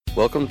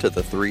Welcome to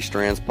the Three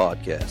Strands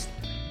Podcast.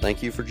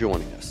 Thank you for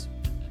joining us.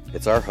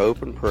 It's our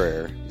hope and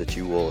prayer that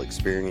you will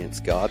experience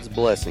God's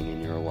blessing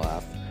in your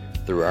life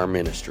through our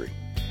ministry.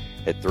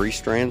 At Three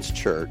Strands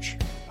Church,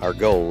 our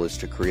goal is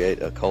to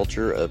create a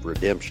culture of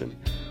redemption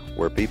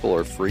where people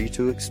are free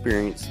to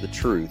experience the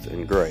truth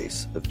and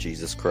grace of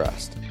Jesus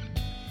Christ.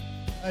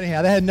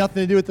 Anyhow, that had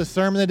nothing to do with the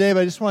sermon today, but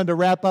I just wanted to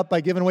wrap up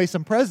by giving away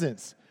some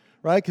presents,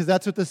 right? Because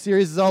that's what the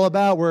series is all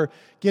about. We're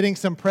getting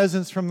some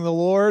presents from the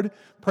Lord,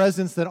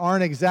 presents that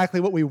aren't exactly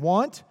what we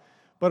want,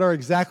 but are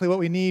exactly what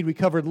we need. We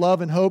covered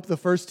love and hope the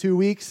first 2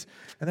 weeks,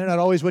 and they're not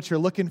always what you're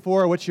looking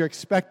for or what you're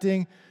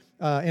expecting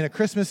in a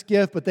Christmas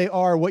gift, but they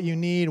are what you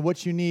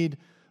need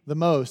the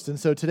most. And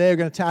so today we're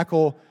going to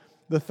tackle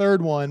the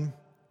third one,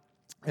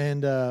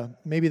 and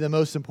maybe the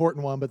most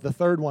important one, but the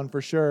third one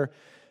for sure.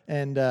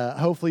 And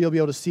hopefully you'll be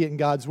able to see it in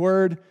God's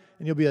Word,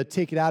 and you'll be able to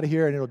take it out of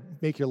here, and it'll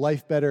make your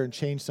life better and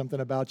change something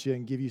about you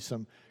and give you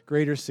some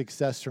greater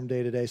success from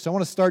day to day. So I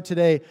want to start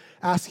today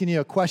asking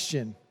you a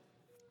question.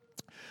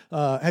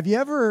 Have you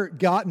ever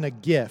gotten a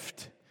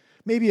gift,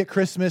 maybe at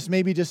Christmas,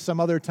 maybe just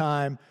some other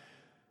time,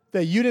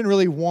 that you didn't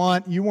really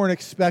want, you weren't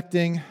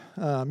expecting,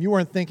 you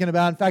weren't thinking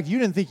about, in fact, you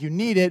didn't think you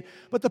needed it,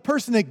 but the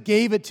person that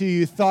gave it to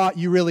you thought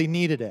you really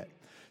needed it?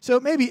 So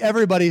maybe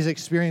everybody's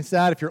experienced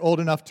that if you're old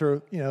enough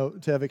to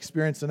have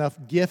experienced enough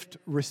gift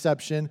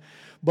reception.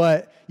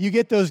 But you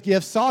get those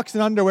gifts, socks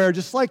and underwear,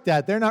 just like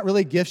that. They're not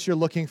really gifts you're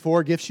looking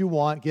for, gifts you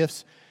want,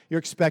 gifts you're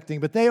expecting,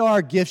 but they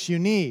are gifts you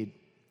need.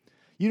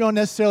 You don't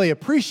necessarily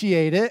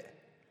appreciate it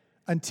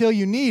until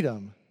you need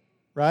them,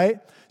 right?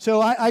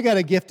 So I got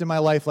a gift in my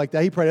life like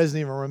that. He probably doesn't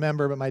even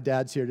remember, but my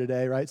dad's here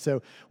today, right?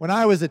 So when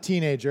I was a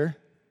teenager,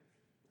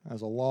 that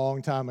was a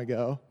long time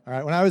ago, all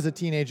right? When I was a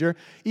teenager,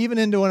 even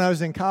into when I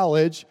was in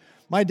college,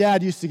 my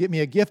dad used to get me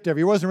a gift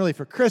every year. It wasn't really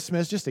for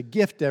Christmas, just a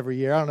gift every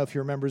year. I don't know if he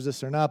remembers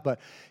this or not, but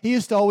he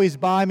used to always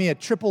buy me a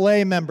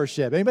AAA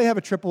membership. Anybody have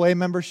a AAA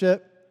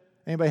membership?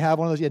 Anybody have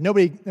one of those? Yeah,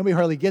 nobody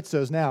hardly gets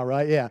those now,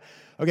 right? Yeah.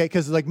 Okay,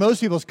 because like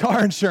most people's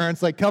car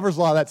insurance like covers a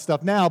lot of that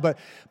stuff now, but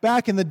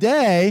back in the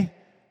day,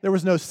 there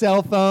was no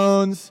cell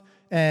phones,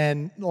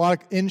 and a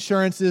lot of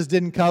insurances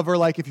didn't cover,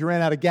 like if you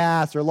ran out of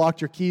gas or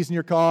locked your keys in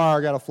your car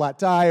or got a flat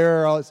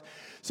tire.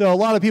 So a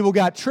lot of people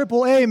got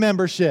AAA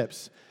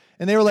memberships.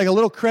 And they were like a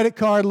little credit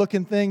card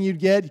looking thing you'd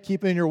get. You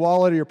keep it in your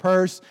wallet or your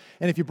purse.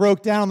 And if you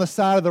broke down on the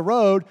side of the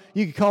road,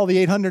 you could call the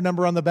 800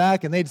 number on the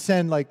back, and they'd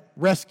send like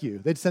rescue.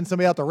 They'd send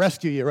somebody out to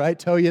rescue you, right?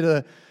 Tow you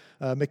to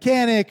a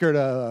mechanic or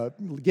to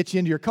get you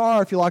into your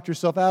car if you locked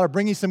yourself out, or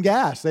bring you some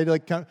gas. They'd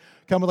like come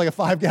with like a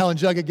 5-gallon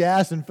jug of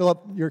gas and fill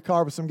up your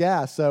car with some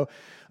gas. So,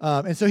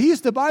 and so he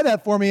used to buy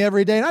that for me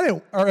every day,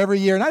 or every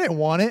year, and I didn't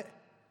want it.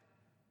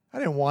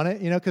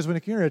 Because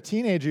when you're a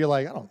teenager, you're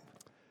like,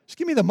 just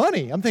give me the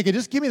money. I'm thinking,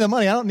 just give me the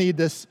money. I don't need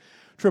this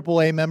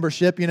AAA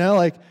membership,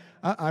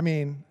 I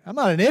mean, I'm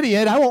not an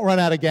idiot. I won't run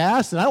out of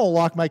gas, and I won't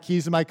lock my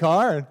keys in my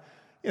car,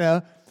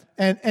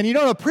 and you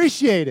don't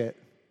appreciate it,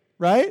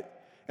 right?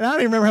 And I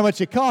don't even remember how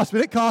much it cost,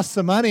 but it cost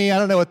some money. I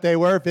don't know what they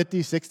were, $50,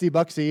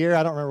 $60 a year.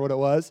 I don't remember what it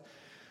was.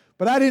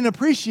 But I didn't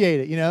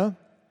appreciate it,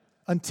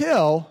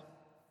 until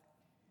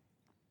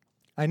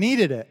I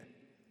needed it,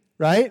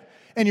 right?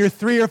 And you're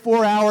 3 or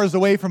 4 hours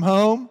away from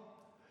home,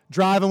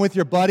 driving with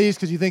your buddies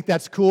because you think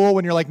that's cool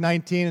when you're like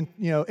 19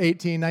 and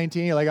 18,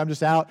 19. You're like, I'm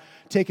just out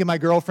taking my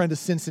girlfriend to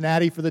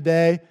Cincinnati for the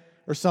day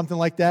or something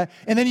like that.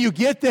 And then you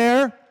get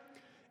there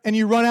and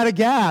you run out of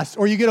gas,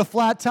 or you get a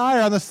flat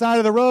tire on the side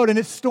of the road and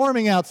it's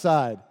storming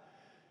outside.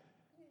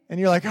 And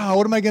you're like,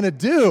 what am I going to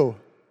do?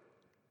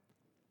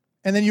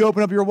 And then you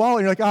open up your wallet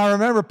and you're like, I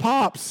remember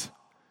Pops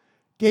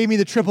gave me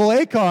the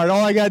AAA card.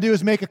 All I got to do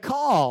is make a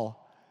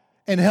call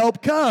and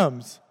help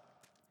comes.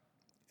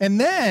 And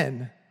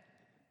then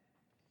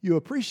you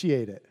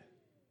appreciate it.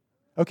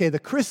 Okay, the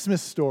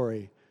Christmas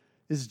story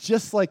is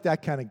just like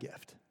that kind of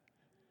gift.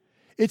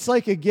 It's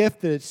like a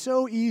gift that it's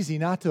so easy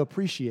not to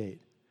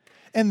appreciate.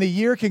 And the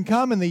year can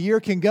come and the year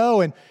can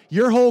go, and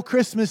your whole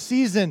Christmas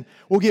season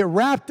will get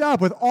wrapped up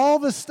with all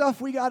the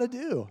stuff we got to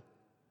do.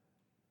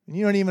 And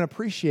you don't even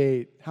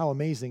appreciate how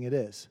amazing it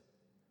is.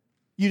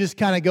 You just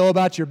kind of go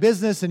about your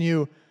business, and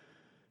you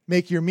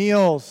make your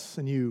meals,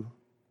 and you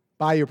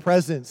buy your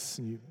presents,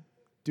 and you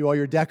do all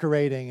your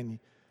decorating, and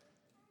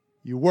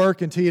you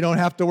work until you don't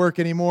have to work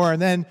anymore,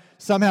 and then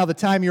somehow the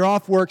time you're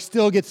off work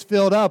still gets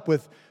filled up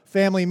with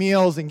family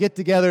meals and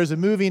get-togethers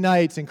and movie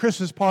nights and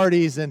Christmas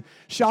parties and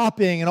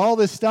shopping and all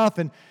this stuff,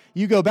 and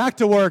you go back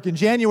to work in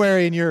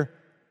January and you're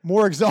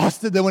more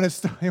exhausted than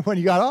when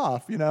you got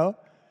off, And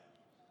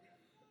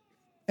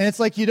it's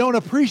like you don't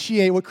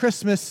appreciate what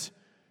Christmas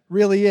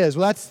really is.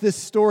 Well, that's this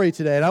story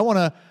today, and I want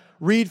to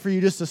read for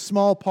you just a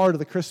small part of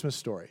the Christmas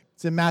story.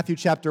 It's in Matthew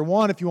chapter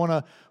 1. If you want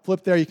to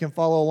flip there, you can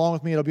follow along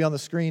with me. It'll be on the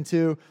screen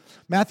too.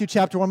 Matthew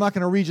chapter 1, I'm not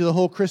going to read you the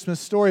whole Christmas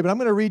story, but I'm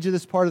going to read you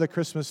this part of the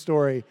Christmas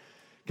story.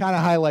 Kind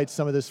of highlights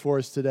some of this for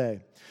us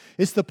today.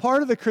 It's the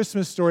part of the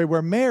Christmas story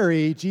where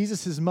Mary,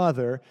 Jesus'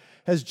 mother,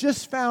 has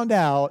just found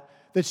out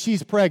that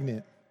she's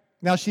pregnant.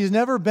 Now, she's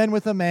never been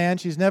with a man.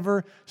 She's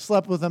never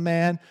slept with a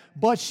man,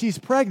 but she's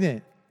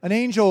pregnant. An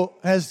angel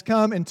has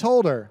come and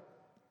told her.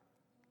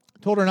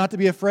 Told her not to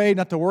be afraid,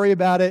 not to worry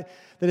about it,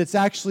 that it's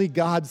actually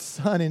God's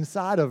son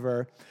inside of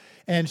her.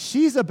 And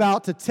she's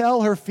about to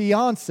tell her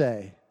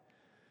fiance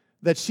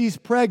that she's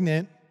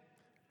pregnant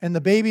and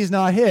the baby's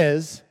not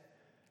his,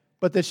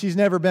 but that she's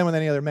never been with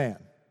any other man.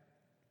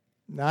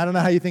 Now, I don't know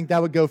how you think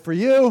that would go for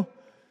you,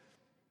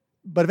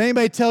 but if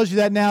anybody tells you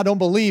that now, don't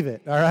believe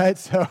it, all right?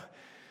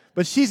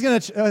 But she's going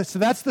to, so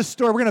that's the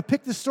story. We're going to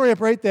pick the story up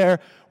right there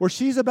where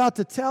she's about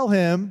to tell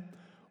him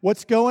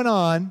what's going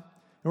on, and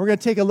we're going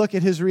to take a look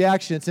at his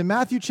reaction. It's in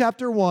Matthew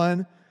chapter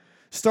 1,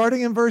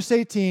 starting in verse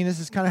 18. This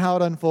is kind of how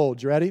it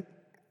unfolds. You ready?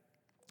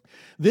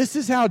 This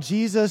is how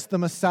Jesus, the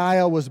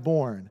Messiah, was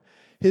born.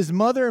 His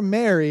mother,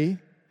 Mary,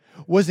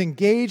 was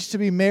engaged to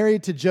be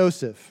married to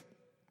Joseph.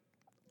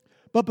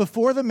 But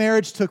before the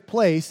marriage took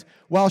place,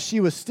 while she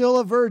was still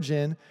a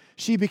virgin,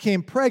 she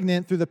became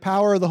pregnant through the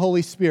power of the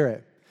Holy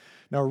Spirit.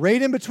 Now,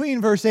 right in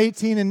between verse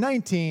 18 and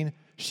 19,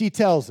 she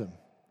tells him.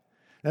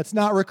 That's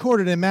not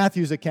recorded in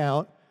Matthew's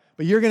account,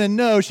 but you're going to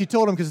know she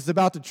told him because it's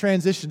about to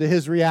transition to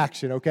his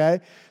reaction,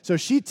 okay? So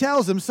she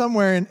tells him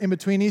somewhere in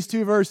between these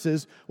two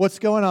verses what's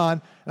going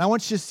on, and I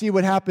want you to see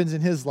what happens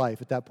in his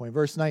life at that point.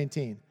 Verse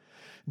 19.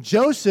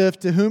 Joseph,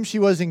 to whom she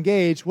was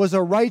engaged, was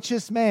a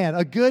righteous man,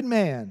 a good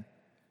man,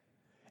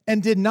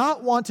 and did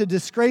not want to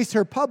disgrace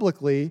her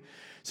publicly,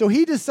 so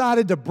he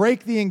decided to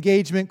break the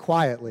engagement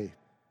quietly.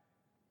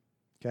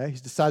 Okay, he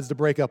decides to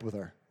break up with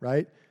her,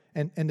 right?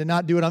 And to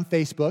not do it on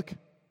Facebook,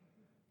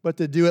 but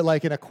to do it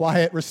like in a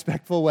quiet,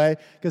 respectful way,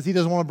 because he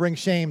doesn't want to bring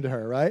shame to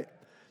her, right?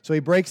 So he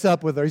breaks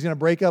up with her. He's going to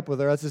break up with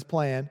her. That's his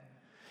plan.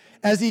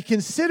 As he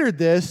considered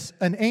this,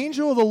 an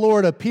angel of the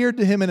Lord appeared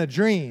to him in a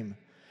dream.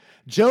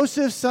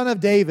 Joseph, son of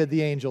David,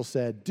 the angel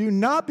said, do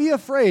not be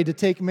afraid to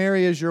take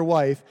Mary as your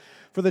wife,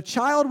 for the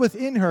child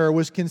within her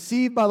was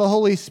conceived by the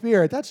Holy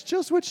Spirit. That's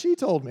just what she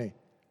told me.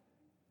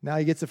 Now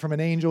he gets it from an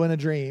angel in a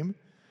dream.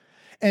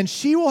 And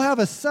she will have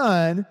a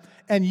son,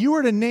 and you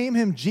are to name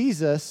him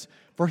Jesus,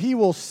 for he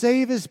will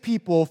save his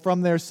people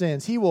from their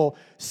sins. He will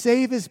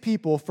save his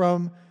people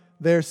from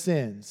their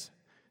sins.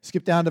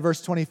 Skip down to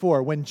verse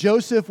 24. When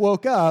Joseph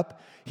woke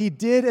up, he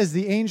did as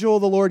the angel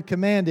of the Lord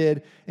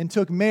commanded and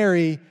took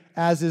Mary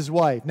as his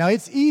wife. Now,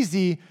 it's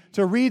easy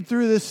to read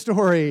through this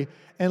story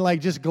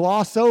and just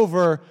gloss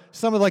over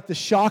some of the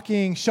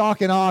shocking,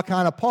 shock and awe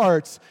kind of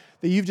parts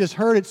that you've just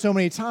heard it so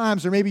many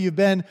times, or maybe you've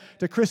been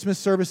to Christmas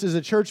services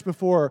at church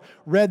before, or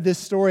read this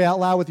story out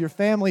loud with your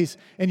families,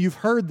 and you've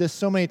heard this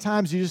so many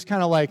times, you just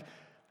kind of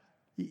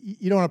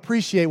you don't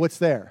appreciate what's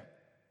there.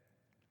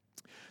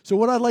 So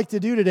what I'd like to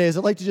do today is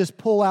I'd like to just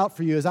pull out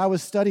for you, as I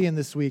was studying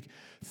this week,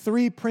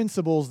 3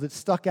 principles that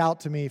stuck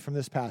out to me from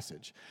this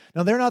passage.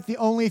 Now, they're not the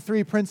only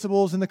 3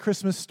 principles in the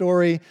Christmas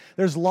story.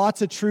 There's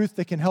lots of truth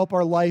that can help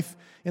our life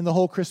in the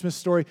whole Christmas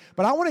story.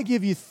 But I want to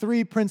give you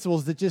 3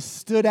 principles that just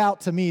stood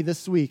out to me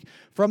this week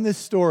from this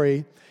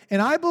story.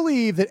 And I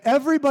believe that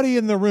everybody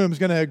in the room is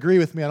going to agree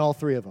with me on all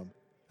 3 of them.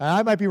 And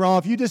I might be wrong.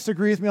 If you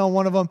disagree with me on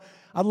one of them,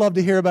 I'd love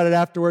to hear about it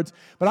afterwards.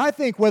 But I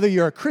think whether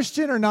you're a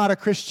Christian or not a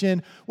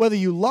Christian, whether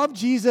you love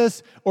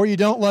Jesus or you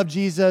don't love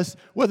Jesus,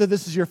 whether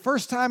this is your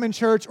first time in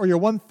church or your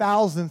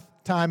 1,000th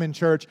time in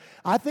church,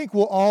 I think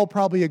we'll all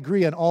probably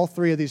agree on all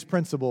 3 of these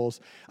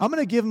principles. I'm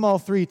going to give them all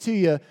 3 to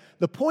you.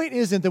 The point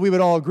isn't that we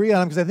would all agree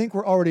on them, because I think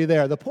we're already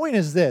there. The point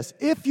is this: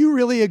 if you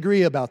really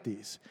agree about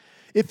these,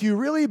 if you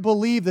really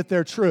believe that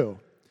they're true,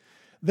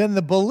 then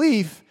the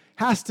belief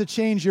has to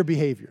change your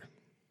behavior.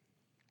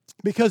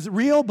 Because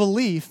real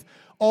belief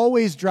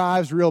always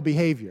drives real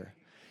behavior.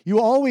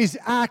 You always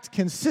act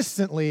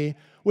consistently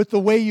with the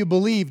way you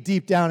believe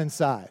deep down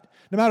inside.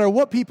 No matter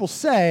what people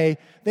say,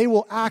 they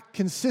will act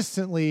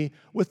consistently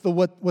with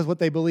what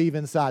they believe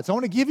inside. So I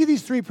want to give you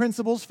these 3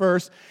 principles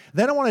first.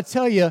 Then I want to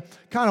tell you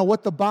kind of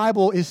what the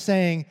Bible is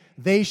saying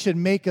they should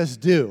make us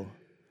do.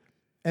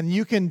 And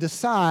you can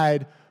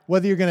decide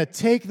whether you're going to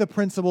take the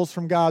principles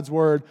from God's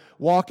Word,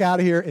 walk out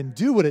of here and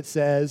do what it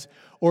says,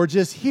 or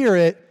just hear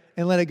it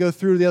and let it go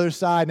through the other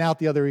side and out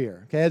the other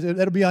ear. Okay,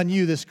 that'll be on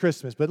you this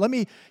Christmas. But let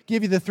me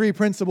give you the 3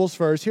 principles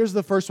first. Here's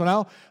the first one.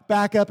 I'll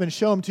back up and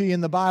show them to you in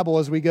the Bible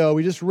as we go.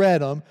 We just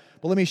read them,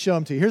 but let me show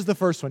them to you. Here's the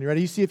first one. You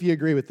ready? You see if you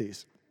agree with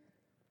these.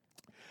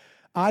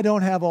 I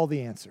don't have all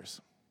the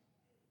answers.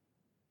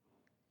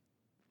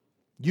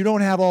 You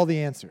don't have all the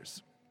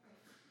answers.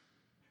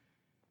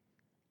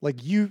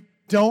 You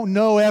don't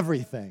know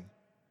everything.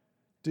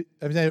 Do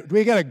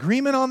we got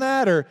agreement on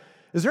that? Or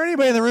is there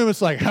anybody in the room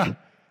that's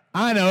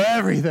I know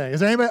everything?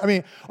 Is there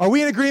anybody? Are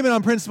we in agreement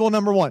on principle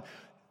number 1?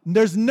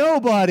 There's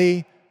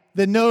nobody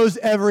that knows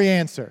every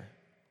answer.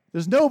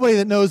 There's nobody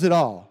that knows it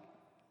all.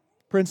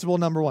 Principle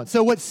number 1.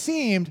 So what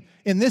seemed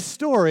in this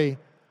story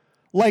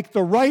like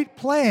the right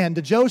plan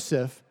to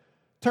Joseph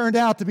turned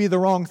out to be the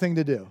wrong thing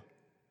to do. Do you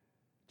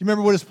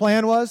remember what his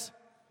plan was?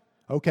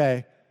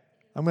 Okay,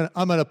 I'm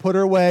gonna put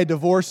her away,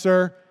 divorce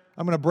her.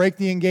 I'm gonna break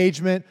the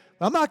engagement.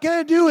 I'm not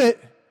gonna do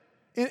it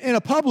in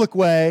a public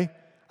way.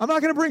 I'm not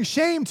going to bring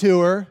shame to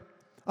her.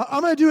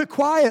 I'm going to do it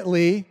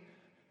quietly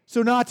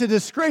so not to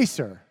disgrace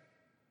her.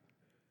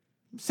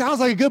 Sounds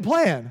like a good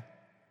plan.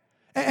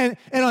 And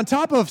on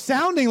top of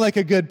sounding like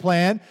a good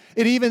plan,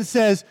 it even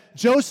says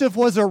Joseph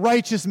was a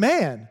righteous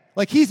man.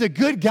 Like he's a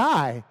good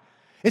guy.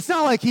 It's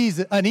not like he's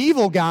an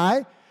evil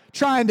guy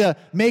trying to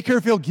make her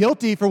feel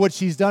guilty for what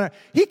she's done.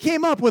 He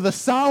came up with a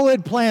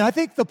solid plan. I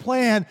think the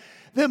plan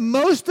that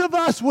most of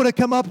us would have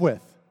come up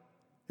with,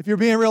 if you're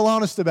being real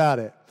honest about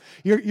it.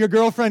 Your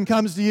girlfriend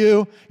comes to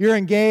you, you're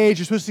engaged,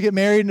 you're supposed to get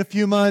married in a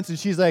few months, and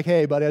she's like,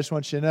 hey, buddy, I just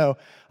want you to know,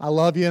 I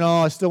love you and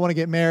all, I still want to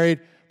get married,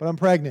 but I'm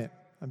pregnant.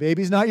 My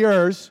baby's not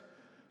yours.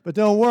 But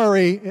don't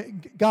worry,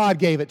 God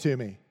gave it to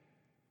me.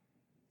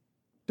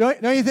 Don't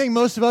you think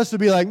most of us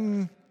would be like,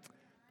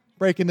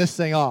 breaking this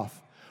thing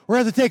off? We're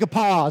going to have to take a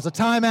pause, a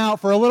time out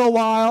for a little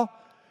while,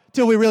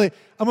 till I'm going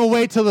to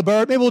wait till the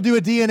birth. Maybe we'll do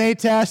a DNA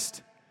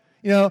test.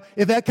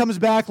 If that comes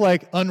back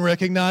like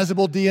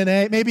unrecognizable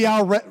DNA, maybe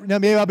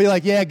I'll be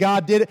like, yeah,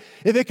 God did it.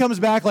 If it comes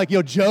back like,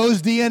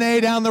 Joe's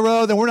DNA down the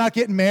road, then we're not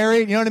getting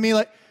married. You know what I mean?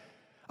 Like,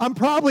 I'm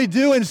probably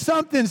doing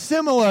something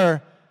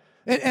similar.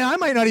 And I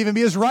might not even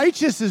be as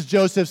righteous as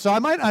Joseph, so I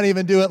might not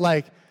even do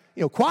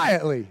it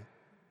quietly.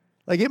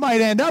 Like it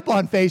might end up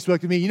on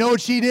Facebook to me. You know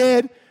what she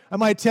did? I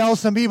might tell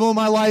some people in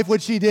my life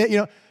what she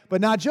did,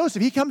 but not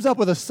Joseph. He comes up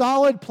with a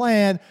solid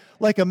plan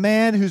like a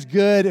man who's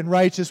good and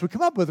righteous would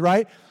come up with,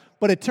 right?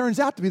 But it turns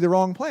out to be the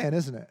wrong plan,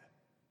 isn't it?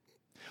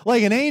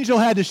 Like an angel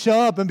had to show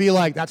up and be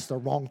like, that's the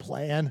wrong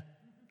plan,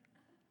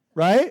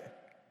 right?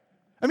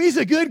 I mean, he's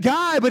a good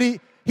guy, but he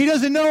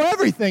doesn't know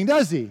everything,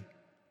 does he?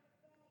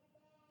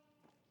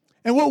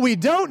 And what we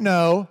don't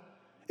know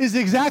is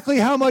exactly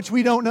how much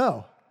we don't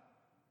know.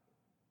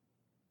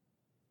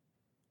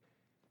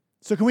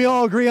 So can we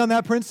all agree on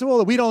that principle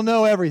that we don't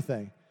know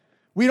everything?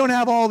 We don't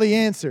have all the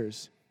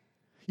answers.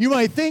 You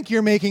might think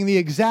you're making the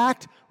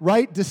exact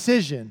right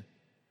decision,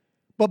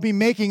 but be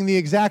making the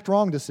exact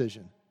wrong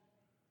decision.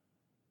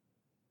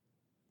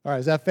 All right,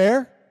 is that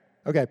fair?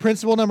 Okay,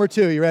 principle number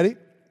 2, you ready?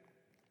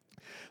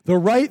 The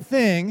right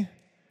thing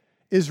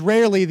is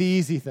rarely the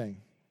easy thing.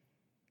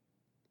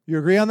 You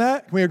agree on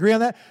that? Can we agree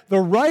on that? The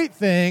right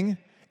thing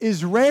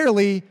is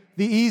rarely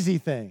the easy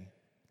thing.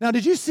 Now,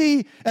 did you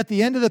see at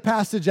the end of the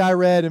passage I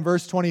read in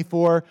verse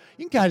 24,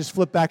 you can kind of just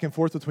flip back and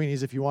forth between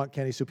these if you want,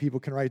 Kenny, so people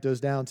can write those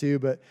down too,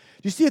 but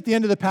do you see at the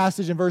end of the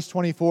passage in verse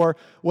 24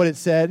 what it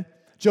said?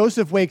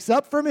 Joseph wakes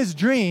up from his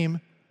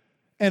dream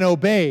and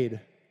obeyed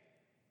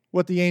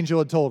what the angel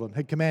had told him,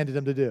 had commanded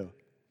him to do.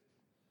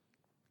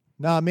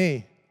 Not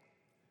me.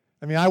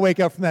 I mean, I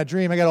wake up from that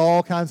dream, I got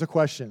all kinds of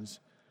questions.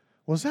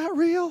 Was that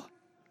real?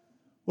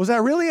 Was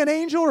that really an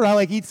angel, or did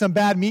I eat some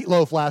bad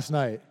meatloaf last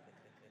night?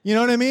 You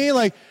know what I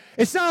mean?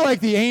 It's not like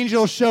the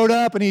angel showed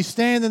up and he's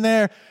standing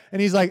there and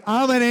he's like,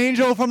 I'm an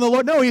angel from the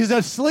Lord. No, he's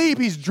asleep,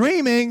 he's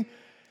dreaming,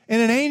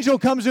 and an angel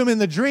comes to him in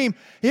the dream.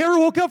 You ever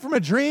woke up from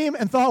a dream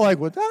and thought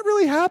would that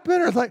really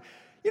happen? Or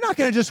you're not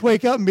going to just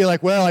wake up and be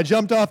like, well, I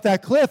jumped off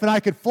that cliff and I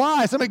could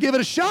fly, so I'm going to give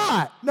it a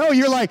shot. No,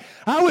 you're like,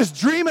 I was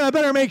dreaming, I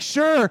better make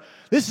sure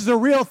this is a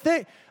real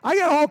thing. I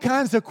got all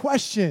kinds of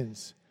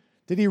questions.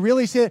 Did he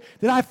really say it?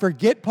 Did I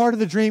forget part of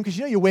the dream? Because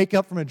you wake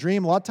up from a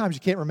dream, a lot of times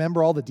you can't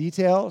remember all the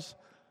details.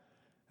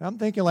 And I'm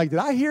thinking did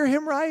I hear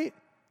him right?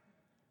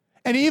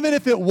 And even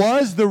if it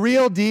was the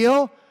real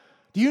deal,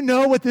 do you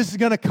know what this is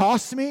going to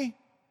cost me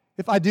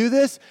if I do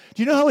this?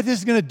 Do you know what this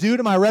is going to do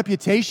to my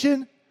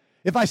reputation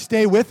if I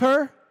stay with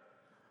her?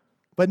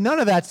 But none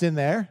of that's in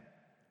there.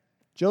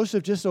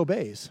 Joseph just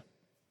obeys.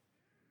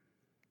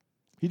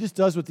 He just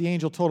does what the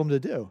angel told him to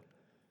do.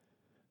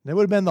 And it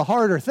would have been the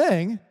harder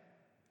thing.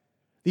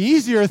 The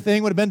easier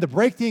thing would have been to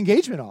break the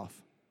engagement off.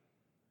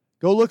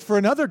 Go look for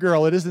another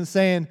girl. It isn't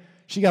saying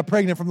she got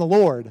pregnant from the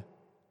Lord.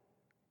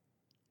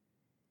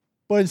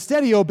 But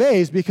instead he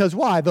obeys because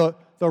why? The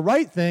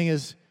right thing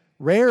is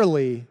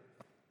rarely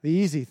the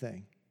easy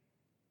thing.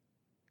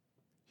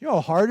 You know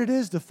how hard it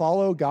is to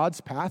follow God's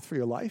path for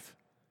your life?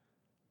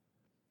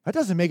 That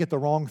doesn't make it the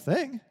wrong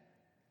thing.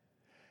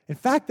 In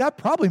fact, that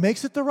probably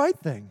makes it the right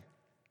thing.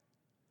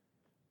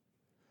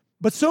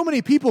 But so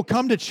many people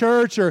come to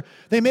church or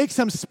they make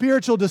some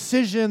spiritual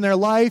decision in their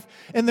life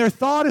and their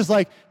thought is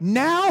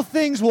now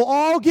things will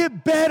all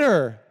get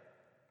better.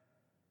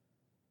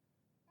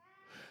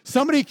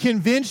 Somebody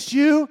convinced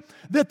you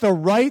that the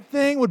right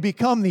thing would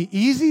become the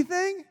easy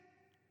thing?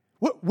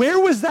 Where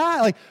was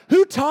that?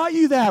 Who taught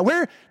you that?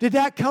 Where did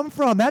that come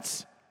from?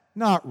 That's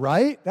not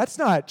right. That's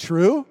not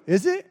true,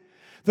 is it?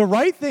 The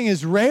right thing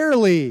is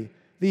rarely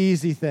the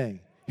easy thing.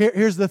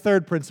 Here's the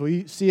third principle.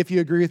 You see if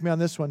you agree with me on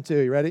this one too.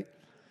 You ready?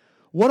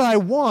 What I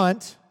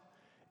want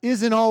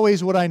isn't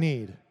always what I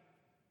need.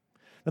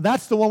 Now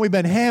that's the one we've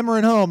been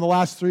hammering home the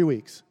last 3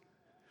 weeks.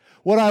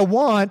 What I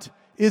want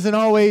isn't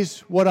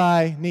always what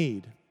I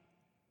need.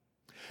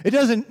 It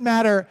doesn't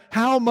matter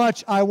how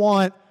much I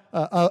want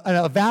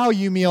a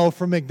value meal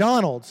from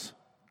McDonald's.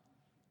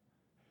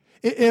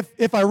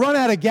 If I run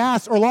out of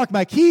gas or lock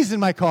my keys in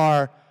my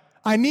car,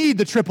 I need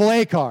the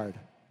AAA card.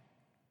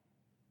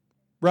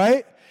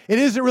 Right? It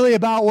isn't really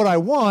about what I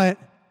want.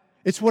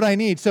 It's what I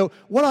need. So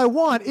what I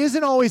want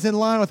isn't always in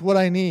line with what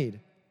I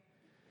need.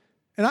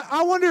 And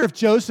I wonder if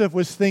Joseph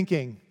was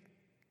thinking,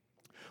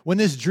 when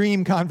this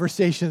dream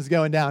conversation is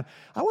going down,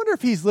 I wonder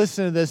if he's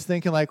listening to this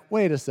thinking like,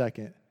 wait a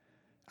second,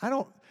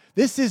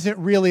 this isn't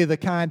really the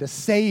kind of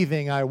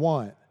saving I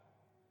want.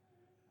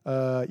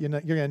 You're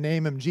going to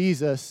name him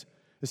Jesus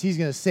because he's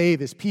going to save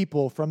his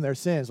people from their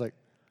sins. Like,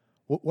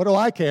 what do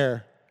I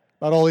care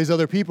about all these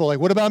other people? Like,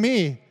 what about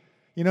me?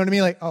 You know what I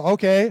mean? Like, oh,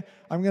 okay,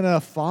 I'm going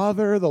to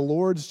father the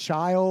Lord's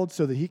child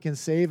so that he can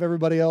save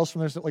everybody else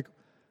from their sin. Like,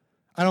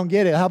 I don't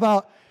get it. How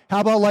about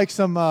like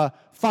some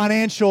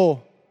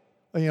financial,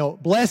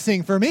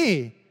 blessing for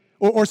me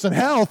or some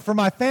health for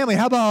my family?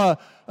 How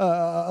about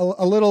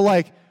a little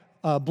like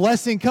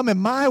blessing coming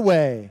my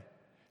way?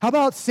 How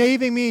about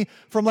saving me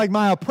from like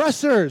my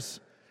oppressors?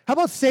 How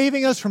about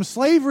saving us from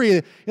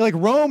slavery? Like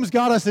Rome's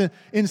got us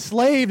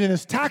enslaved and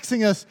is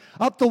taxing us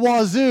up the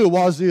wazoo.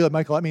 Wazoo,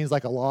 Michael, that means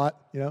like a lot,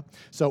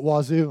 So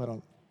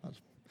wazoo,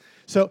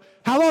 So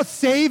how about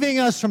saving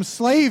us from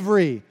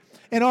slavery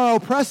and our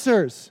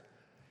oppressors?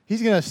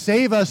 He's going to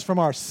save us from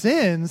our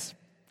sins.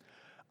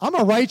 I'm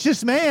a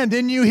righteous man.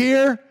 Didn't you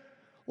hear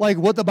like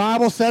what the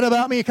Bible said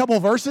about me a couple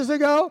verses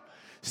ago?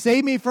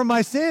 Save me from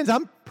my sins.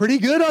 I'm pretty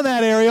good on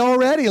that area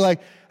already.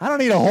 Like, I don't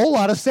need a whole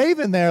lot of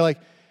saving there. Like,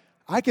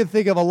 I can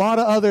think of a lot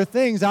of other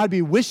things I'd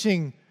be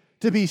wishing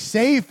to be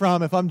saved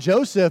from if I'm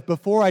Joseph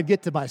before I'd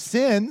get to my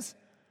sins.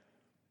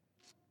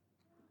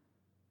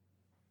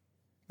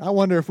 I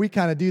wonder if we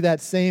kind of do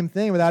that same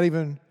thing without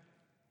even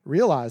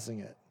realizing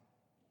it.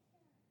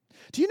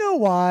 Do you know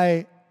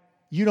why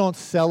you don't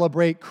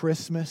celebrate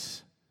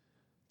Christmas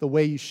the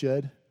way you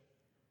should?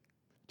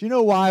 Do you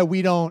know why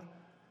we don't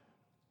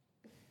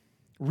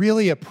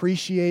really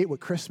appreciate what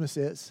Christmas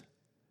is?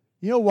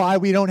 You know why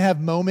we don't have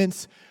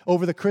moments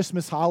over the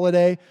Christmas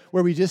holiday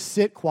where we just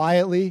sit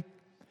quietly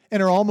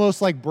and are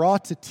almost like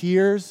brought to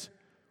tears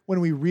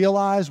when we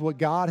realize what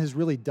God has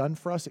really done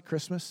for us at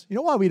Christmas? You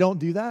know why we don't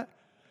do that?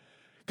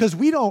 Because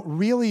we don't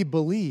really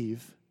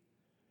believe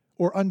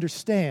or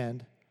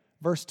understand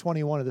verse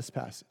 21 of this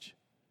passage.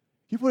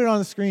 Can you put it on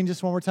the screen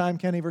just one more time,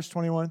 Kenny, verse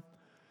 21?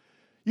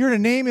 You're to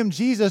name him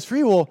Jesus, for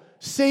he will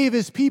save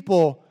his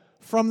people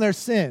from their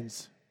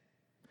sins.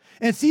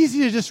 And it's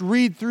easy to just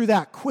read through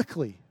that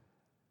quickly.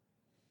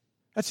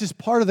 That's just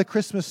part of the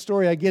Christmas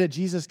story. I get it.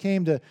 Jesus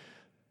came to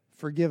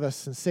forgive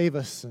us and save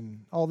us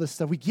and all this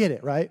stuff. We get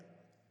it, right?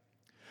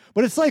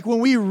 But it's like when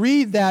we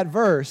read that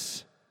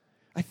verse,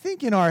 I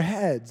think in our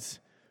heads,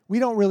 we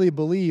don't really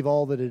believe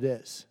all that it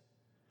is.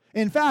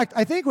 In fact,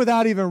 I think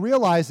without even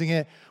realizing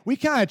it, we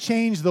kind of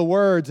change the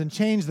words and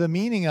change the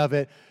meaning of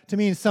it to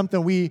mean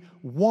something we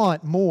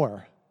want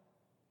more.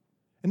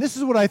 And this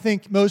is what I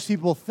think most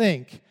people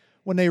think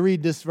when they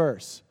read this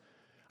verse.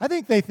 I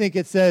think they think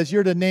it says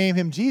you're to name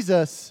him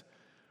Jesus,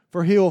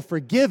 for he will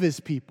forgive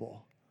his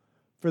people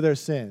for their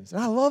sins.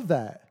 And I love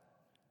that.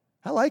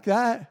 I like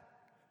that.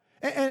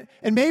 And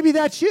maybe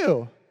that's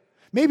you.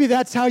 Maybe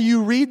that's how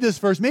you read this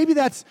verse. Maybe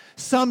that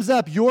sums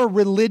up your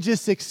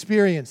religious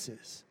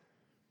experiences.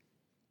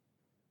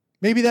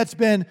 Maybe that's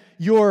been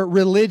your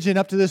religion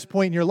up to this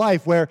point in your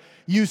life where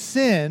you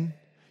sin,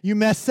 you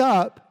mess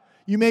up,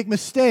 you make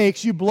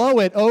mistakes, you blow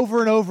it over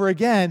and over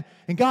again,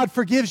 and God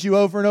forgives you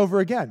over and over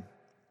again.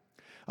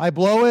 I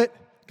blow it,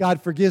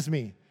 God forgives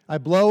me. I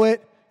blow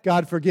it,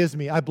 God forgives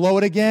me. I blow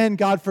it again,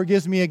 God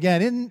forgives me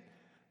again. Isn't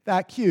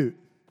that cute?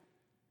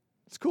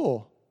 It's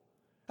cool.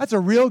 That's a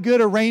real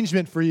good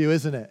arrangement for you,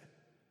 isn't it?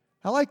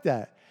 I like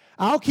that.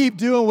 I'll keep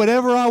doing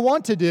whatever I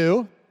want to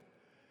do,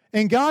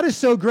 and God is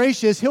so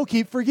gracious, he'll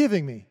keep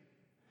forgiving me.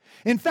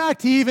 In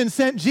fact, he even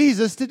sent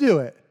Jesus to do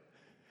it.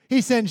 He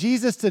sent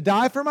Jesus to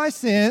die for my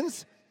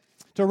sins,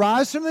 to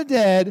rise from the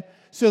dead,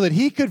 so that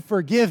he could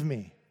forgive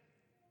me.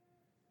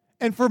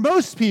 And for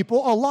most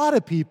people, a lot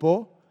of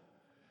people,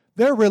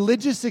 their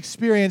religious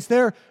experience,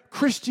 their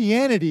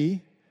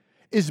Christianity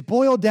is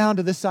boiled down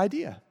to this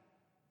idea.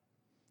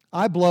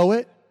 I blow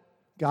it,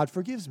 God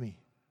forgives me.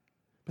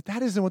 But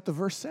that isn't what the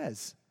verse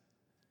says.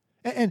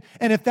 And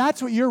if that's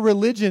what your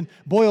religion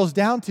boils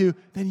down to,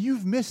 then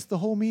you've missed the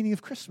whole meaning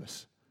of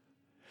Christmas.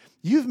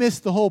 You've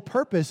missed the whole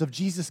purpose of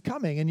Jesus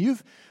coming, and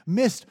you've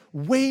missed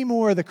way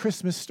more of the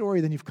Christmas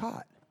story than you've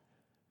caught.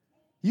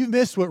 You've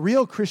missed what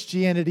real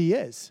Christianity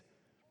is.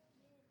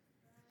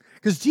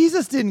 Because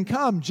Jesus didn't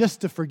come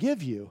just to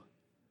forgive you,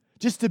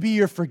 just to be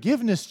your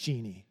forgiveness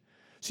genie.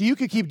 So you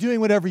could keep doing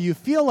whatever you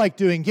feel like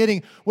doing,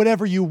 getting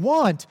whatever you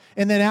want,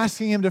 and then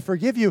asking him to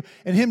forgive you,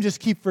 and him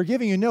just keep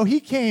forgiving you. No, he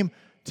came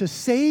to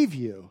save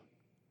you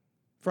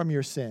from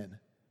your sin,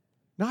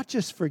 not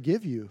just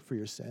forgive you for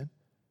your sin.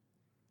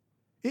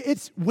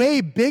 It's way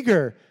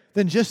bigger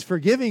than just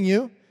forgiving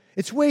you.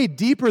 It's way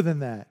deeper than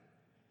that.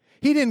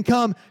 He didn't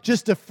come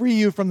just to free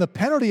you from the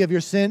penalty of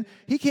your sin.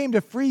 He came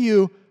to free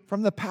you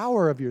from the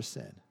power of your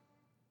sin.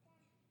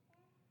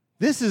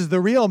 This is the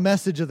real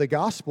message of the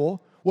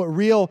gospel, what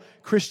real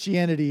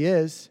Christianity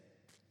is.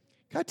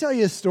 Can I tell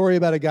you a story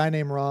about a guy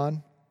named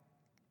Ron?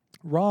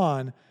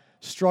 Ron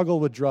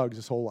struggled with drugs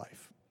his whole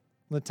life,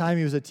 from the time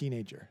he was a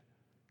teenager.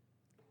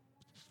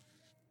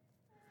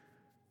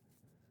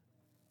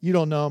 You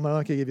don't know him. I'm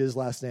not going to give you his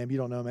last name. You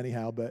don't know him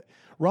anyhow. But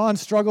Ron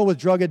struggled with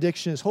drug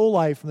addiction his whole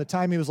life from the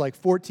time he was like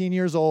 14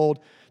 years old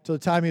to the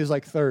time he was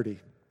like 30.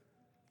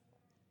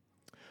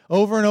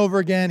 Over and over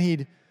again,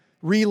 he'd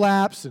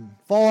relapse and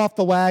fall off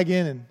the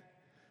wagon and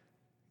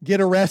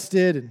get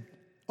arrested. And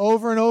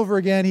over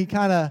again, he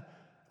kind of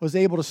was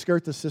able to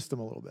skirt the system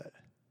a little bit.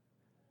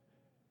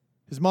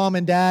 His mom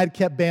and dad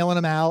kept bailing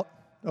him out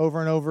over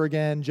and over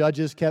again.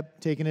 Judges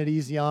kept taking it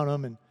easy on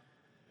him. And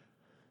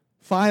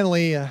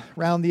finally,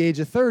 around the age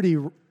of 30,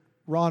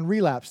 Ron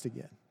relapsed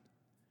again.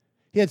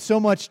 He had so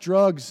much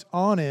drugs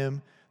on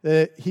him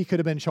that he could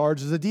have been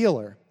charged as a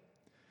dealer.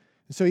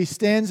 And so he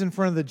stands in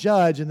front of the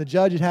judge, and the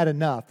judge had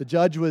enough. The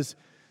judge was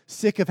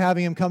sick of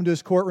having him come to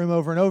his courtroom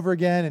over and over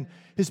again, and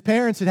his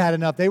parents had had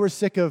enough. They were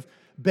sick of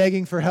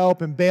begging for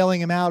help and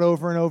bailing him out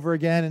over and over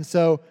again. And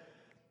so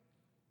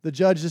the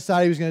judge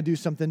decided he was going to do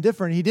something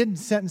different. He didn't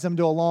sentence him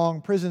to a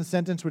long prison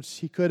sentence, which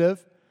he could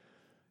have.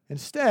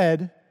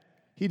 Instead,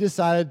 he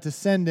decided to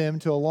send him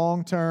to a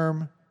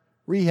long-term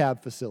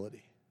rehab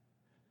facility.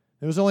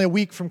 It was only a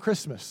week from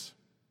Christmas,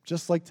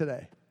 just like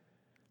today.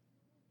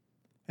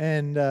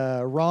 And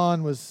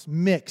Ron was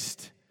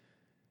mixed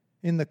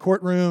in the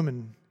courtroom,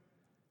 and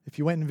if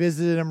you went and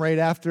visited him right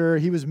after,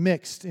 he was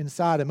mixed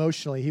inside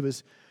emotionally. He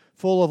was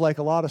full of like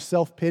a lot of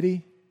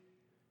self-pity.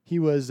 He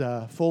was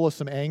full of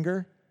some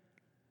anger,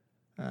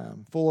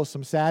 full of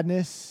some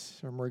sadness,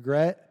 some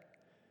regret.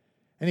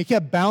 And he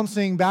kept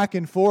bouncing back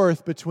and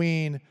forth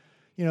between,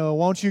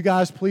 won't you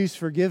guys please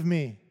forgive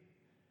me?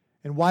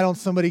 And why don't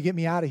somebody get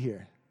me out of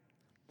here?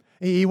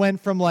 He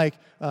went from like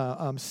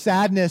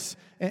sadness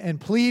and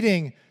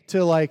pleading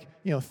to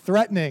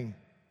threatening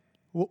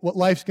what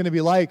life's going to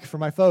be like for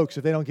my folks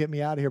if they don't get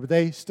me out of here. But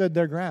they stood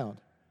their ground.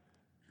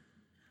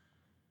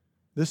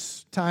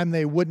 This time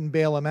they wouldn't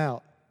bail him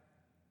out.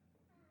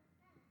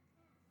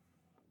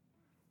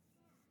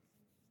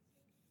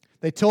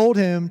 They told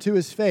him to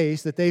his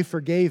face that they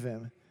forgave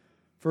him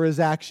for his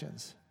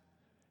actions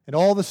and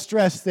all the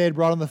stress they had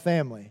brought on the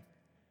family,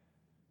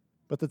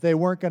 but that they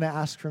weren't going to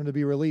ask for him to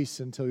be released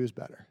until he was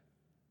better.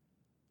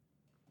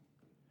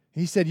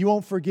 He said, "You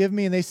won't forgive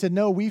me?" And they said,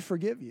 "No, we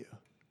forgive you.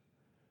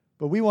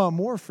 But we want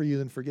more for you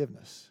than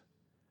forgiveness.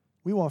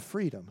 We want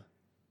freedom."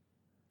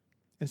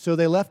 And so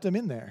they left him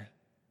in there.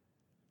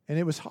 And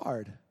it was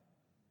hard.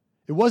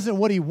 It wasn't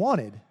what he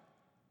wanted,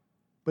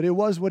 but it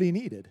was what he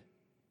needed.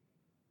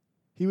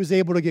 He was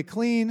able to get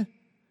clean.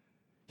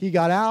 He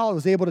got out,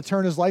 was able to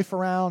turn his life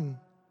around,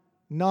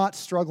 not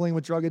struggling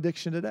with drug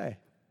addiction today.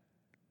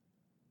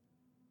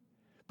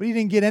 But he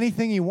didn't get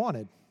anything he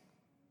wanted.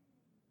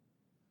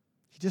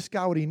 He just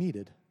got what he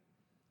needed.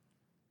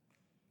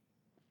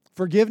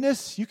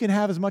 Forgiveness, you can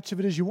have as much of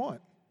it as you want.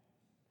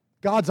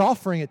 God's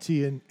offering it to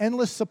you in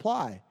endless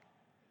supply.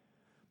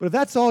 But if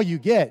that's all you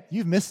get,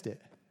 you've missed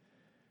it.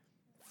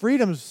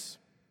 Freedom's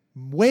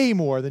way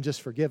more than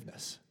just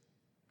forgiveness.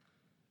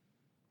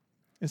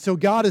 And so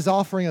God is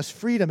offering us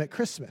freedom at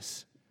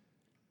Christmas.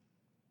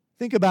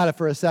 Think about it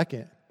for a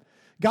second.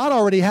 God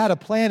already had a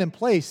plan in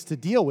place to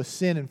deal with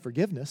sin and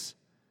forgiveness.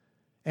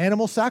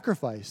 Animal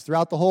sacrifice.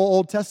 Throughout the whole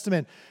Old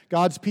Testament,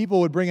 God's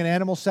people would bring an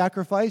animal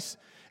sacrifice,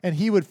 and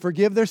He would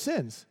forgive their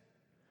sins.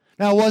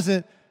 Now, it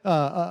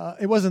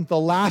wasn't the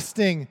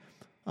lasting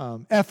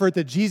effort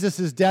that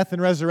Jesus' death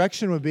and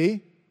resurrection would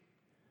be,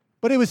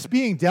 but it was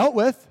being dealt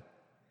with.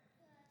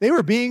 They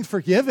were being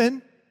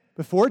forgiven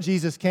before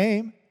Jesus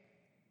came.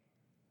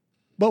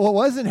 But what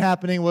wasn't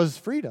happening was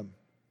freedom.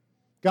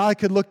 God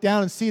could look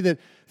down and see that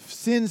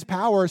sin's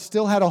power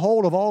still had a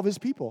hold of all of His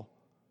people.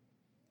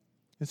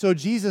 And so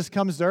Jesus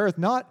comes to earth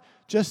not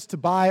just to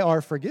buy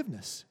our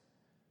forgiveness,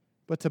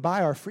 but to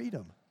buy our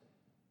freedom.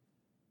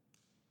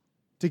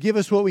 To give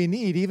us what we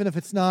need, even if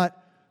it's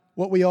not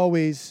what we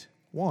always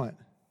want.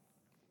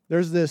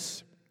 There's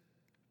this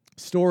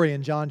story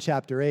in John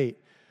chapter 8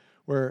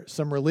 where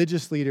some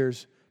religious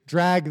leaders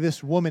drag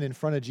this woman in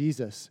front of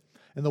Jesus,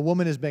 and the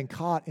woman has been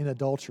caught in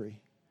adultery.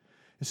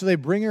 And so they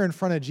bring her in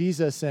front of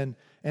Jesus, and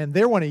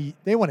they want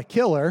to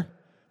kill her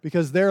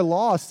because their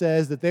law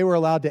says that they were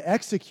allowed to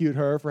execute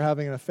her for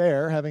having an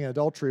affair, having an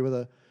adultery with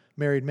a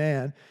married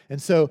man.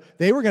 And so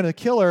they were going to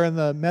kill her, and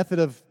the method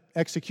of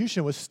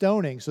execution was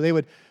stoning. So they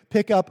would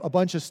pick up a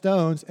bunch of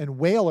stones and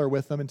whale her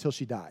with them until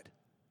she died.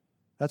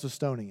 That's what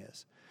stoning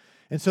is.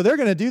 And so they're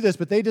going to do this,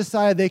 but they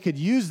decided they could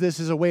use this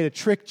as a way to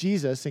trick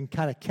Jesus and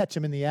kind of catch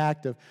him in the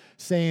act of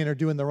saying or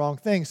doing the wrong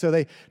thing. So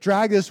they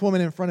drag this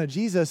woman in front of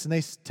Jesus, and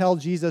they tell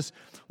Jesus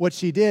what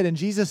she did. And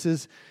Jesus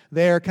is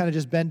there kind of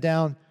just bent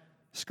down,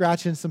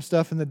 scratching some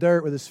stuff in the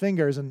dirt with his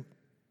fingers. And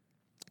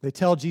they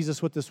tell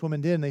Jesus what this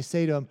woman did, and they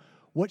say to him,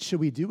 "What should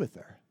we do with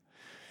her?"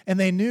 And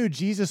they knew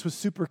Jesus was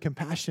super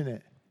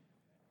compassionate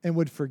and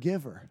would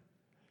forgive her.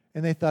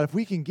 And they thought, if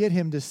we can get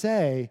him to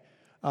say,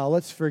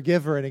 let's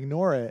forgive her and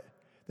ignore it,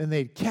 then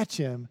they'd catch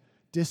him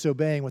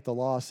disobeying what the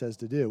law says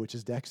to do, which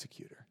is to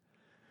execute her.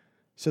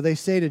 So they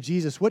say to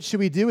Jesus, "What should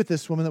we do with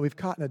this woman that we've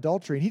caught in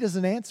adultery?" And he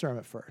doesn't answer them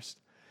at first.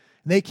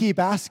 And they keep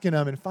asking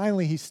him, and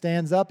finally he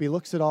stands up, he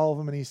looks at all of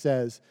them, and he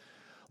says,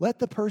 "Let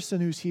the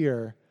person who's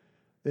here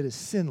that is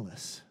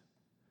sinless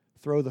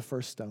throw the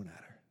first stone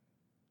at her.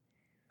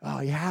 Oh,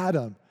 he had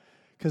them,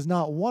 because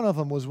not one of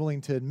them was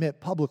willing to admit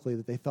publicly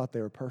that they thought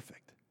they were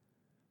perfect.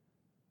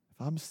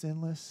 If I'm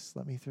sinless,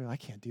 let me through. I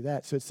can't do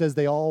that. So it says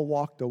they all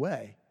walked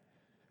away.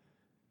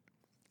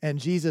 And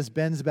Jesus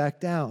bends back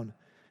down,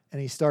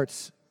 and he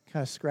starts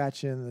kind of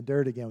scratching in the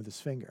dirt again with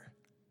his finger.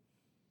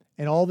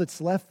 And all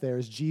that's left there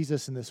is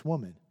Jesus and this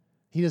woman.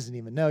 He doesn't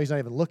even know. He's not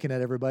even looking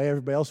at everybody.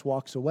 Everybody else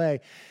walks away.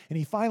 And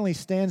he finally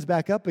stands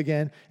back up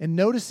again and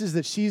notices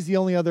that she's the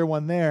only other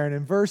one there. And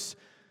in verse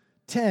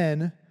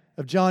 10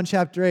 of John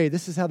chapter 8,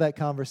 this is how that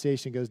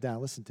conversation goes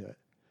down. Listen to it.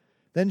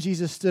 Then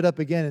Jesus stood up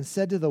again and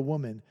said to the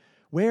woman,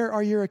 "Where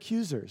are your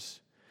accusers?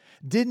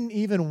 Didn't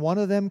even one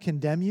of them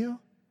condemn you?"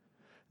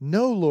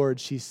 "No, Lord,"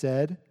 she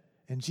said.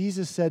 And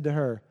Jesus said to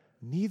her,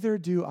 "Neither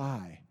do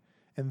I."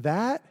 And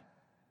that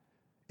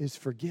is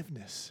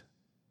forgiveness.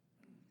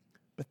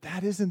 But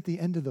that isn't the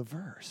end of the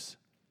verse.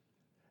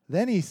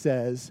 Then he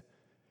says,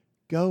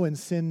 "Go and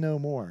sin no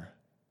more."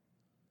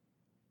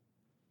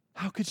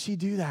 How could she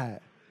do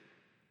that?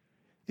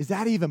 Is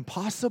that even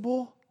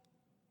possible?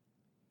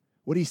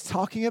 What he's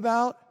talking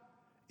about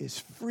is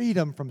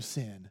freedom from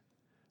sin,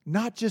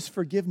 not just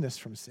forgiveness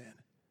from sin.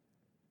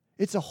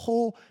 It's a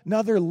whole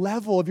nother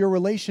level of your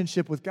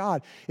relationship with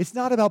God. It's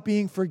not about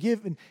being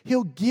forgiven.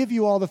 He'll give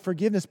you all the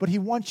forgiveness, but he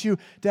wants you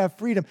to have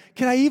freedom.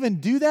 Can I even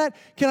do that?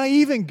 Can I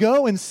even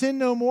go and sin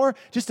no more?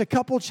 Just a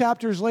couple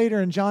chapters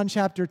later in John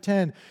chapter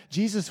 10,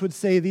 Jesus would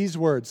say these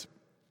words,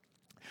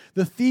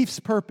 "The thief's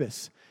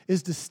purpose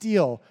is to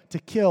steal, to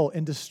kill,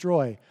 and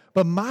destroy.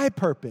 But my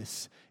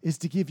purpose is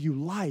to give you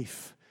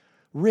life,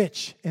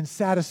 rich and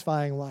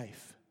satisfying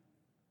life."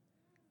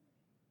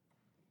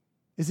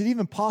 Is it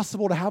even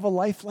possible to have a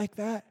life like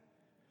that?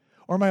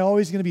 Or am I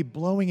always going to be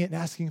blowing it and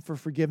asking for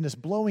forgiveness,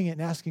 blowing it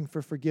and asking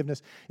for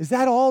forgiveness? Is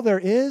that all there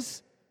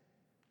is?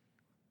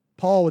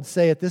 Paul would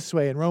say it this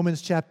way in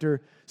Romans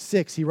chapter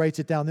 6. He writes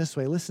it down this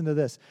way. Listen to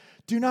this.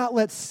 "Do not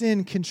let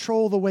sin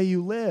control the way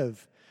you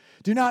live.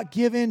 Do not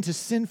give in to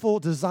sinful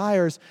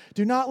desires.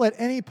 Do not let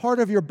any part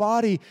of your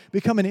body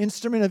become an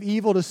instrument of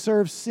evil to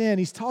serve sin."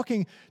 He's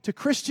talking to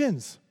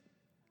Christians.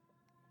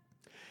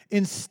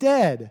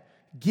 "Instead,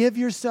 give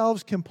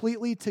yourselves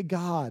completely to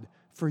God,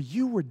 for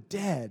you were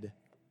dead,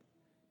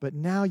 but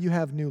now you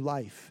have new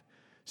life.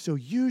 So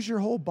use your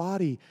whole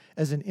body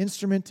as an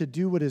instrument to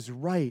do what is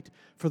right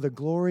for the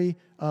glory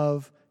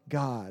of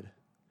God."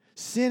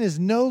 Sin is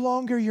no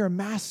longer your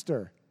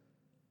master.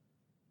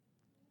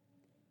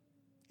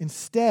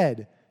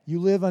 Instead, you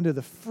live under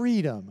the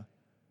freedom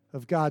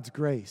of God's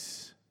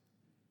grace.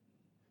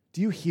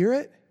 Do you hear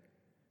it?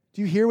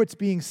 Do you hear what's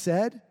being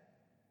said?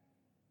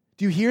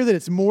 Do you hear that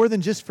it's more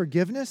than just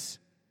forgiveness?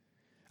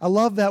 I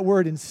love that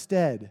word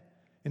 "instead"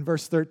 in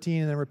verse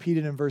 13 and then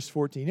repeated in verse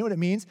 14. You know what it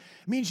means?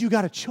 It means you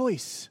got a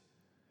choice.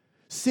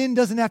 Sin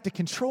doesn't have to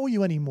control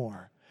you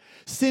anymore.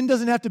 Sin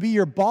doesn't have to be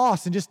your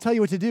boss and just tell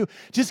you what to do.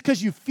 Just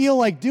because you feel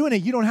like doing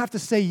it, you don't have to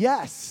say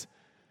yes.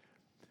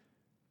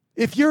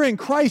 If you're in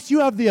Christ, you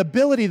have the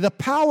ability, the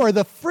power,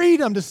 the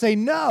freedom to say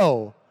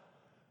no.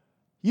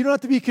 You don't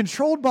have to be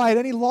controlled by it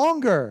any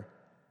longer.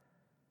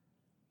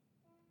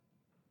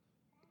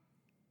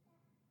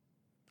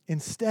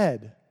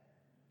 Instead,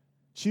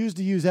 choose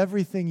to use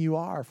everything you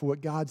are for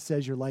what God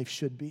says your life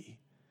should be,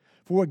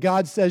 for what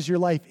God says your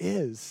life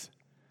is.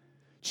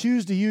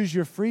 Choose to use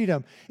your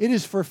freedom. It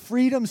is for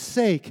freedom's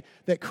sake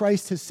that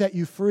Christ has set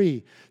you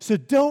free. So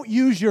don't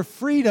use your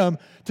freedom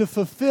to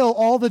fulfill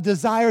all the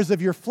desires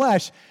of your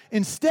flesh.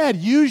 Instead,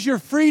 use your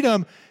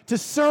freedom to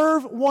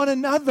serve one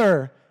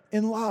another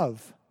in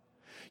love.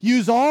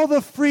 Use all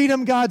the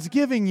freedom God's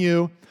giving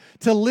you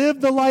to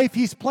live the life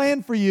He's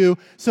planned for you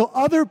so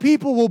other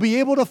people will be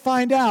able to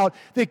find out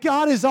that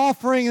God is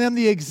offering them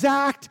the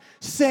exact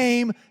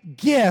same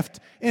gift.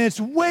 And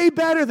it's way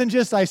better than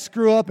just I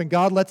screw up and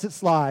God lets it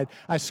slide.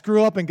 I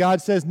screw up and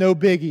God says no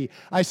biggie.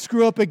 I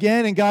screw up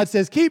again and God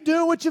says keep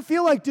doing what you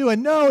feel like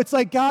doing. No, it's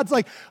like God's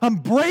like, I'm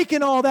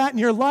breaking all that in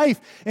your life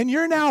and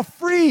you're now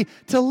free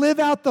to live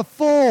out the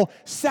full,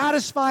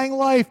 satisfying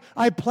life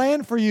I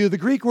planned for you. The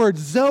Greek word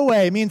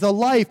zoe means a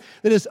life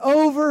that is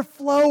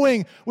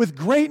overflowing with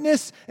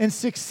greatness and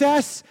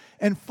success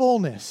and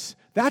fullness.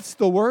 That's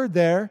the word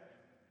there.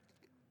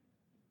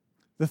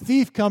 The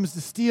thief comes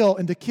to steal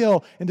and to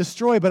kill and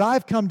destroy, but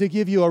I've come to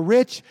give you a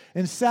rich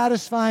and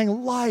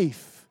satisfying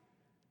life.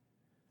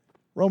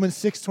 Romans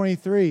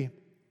 6:23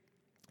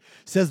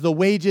 says the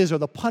wages or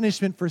the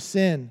punishment for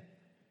sin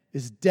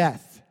is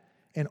death,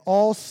 and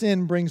all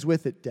sin brings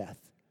with it death.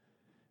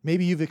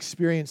 Maybe you've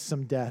experienced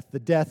some death, the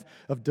death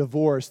of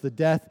divorce, the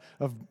death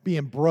of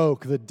being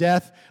broke, the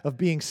death of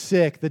being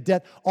sick,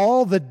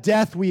 all the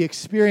death we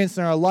experience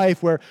in our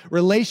life where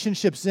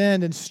relationships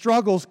end and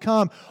struggles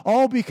come,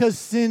 all because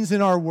sin's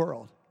in our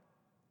world.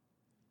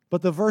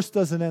 But the verse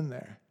doesn't end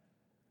there.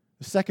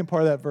 The second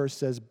part of that verse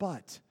says,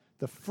 but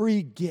the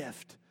free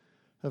gift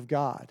of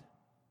God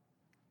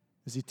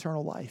is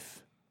eternal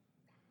life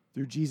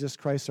through Jesus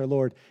Christ our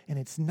Lord. And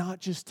it's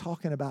not just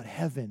talking about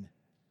heaven.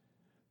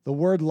 The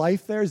word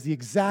life there is the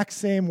exact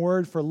same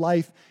word for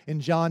life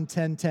in John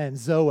 10:10,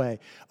 Zoe.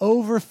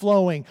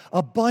 Overflowing,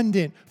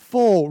 abundant,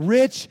 full,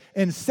 rich,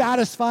 and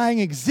satisfying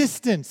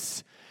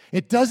existence.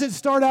 It doesn't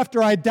start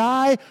after I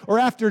die or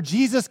after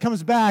Jesus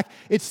comes back.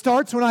 It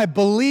starts when I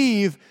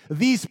believe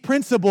these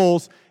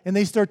principles and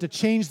they start to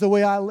change the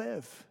way I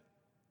live.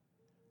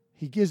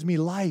 He gives me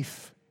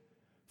life,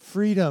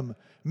 freedom,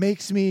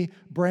 makes me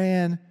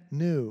brand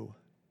new.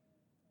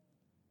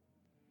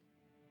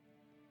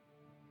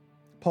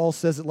 Paul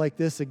says it like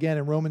this again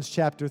in Romans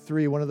chapter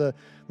 3, one of the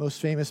most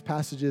famous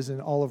passages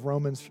in all of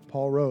Romans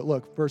Paul wrote.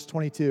 Look, verse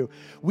 22.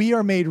 We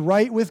are made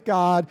right with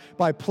God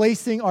by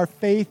placing our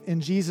faith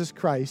in Jesus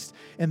Christ.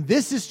 And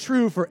this is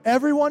true for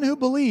everyone who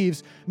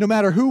believes, no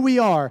matter who we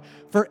are.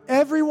 For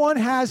everyone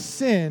has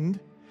sinned.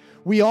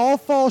 We all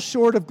fall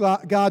short of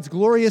God's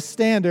glorious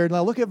standard.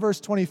 Now look at verse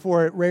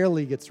 24. It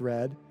rarely gets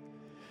read.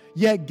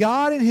 Yet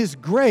God in His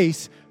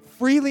grace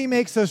freely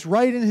makes us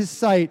right in His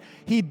sight.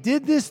 He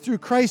did this through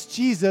Christ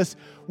Jesus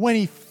when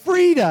He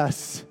freed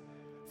us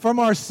from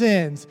our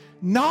sins,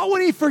 not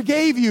when He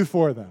forgave you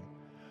for them,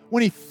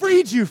 when He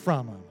freed you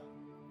from them.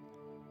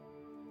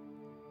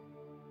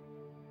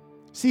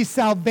 See,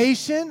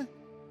 salvation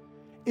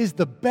is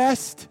the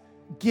best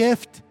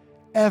gift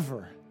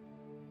ever.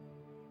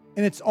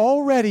 And it's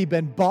already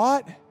been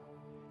bought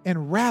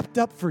and wrapped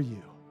up for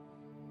you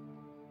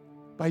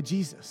by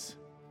Jesus.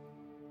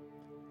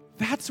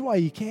 That's why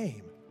He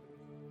came.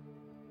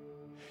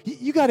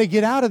 You got to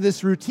get out of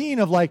this routine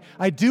of like,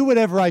 I do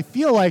whatever I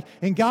feel like,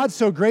 and God's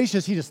so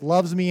gracious, He just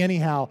loves me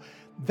anyhow.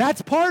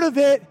 That's part of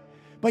it,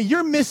 but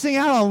you're missing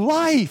out on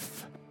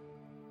life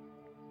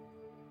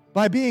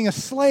by being a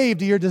slave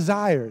to your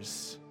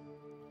desires.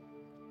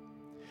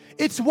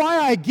 It's why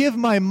I give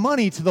my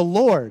money to the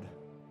Lord.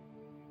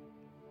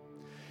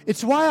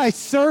 It's why I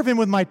serve Him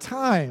with my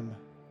time.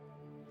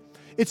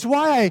 It's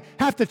why I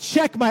have to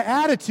check my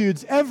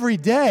attitudes every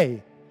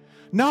day.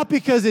 Not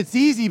because it's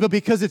easy, but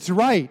because it's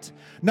right.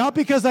 Not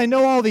because I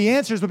know all the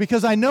answers, but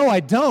because I know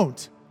I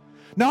don't.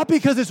 Not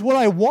because it's what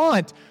I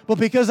want, but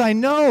because I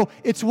know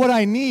it's what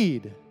I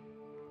need.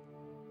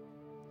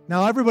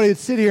 Now, everybody would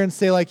sit here and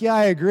say, like, yeah,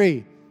 I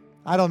agree.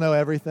 I don't know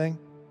everything.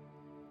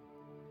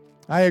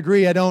 I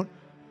agree. I don't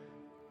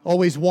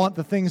always want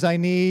the things I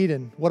need,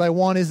 and what I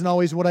want isn't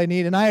always what I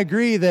need. And I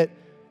agree that,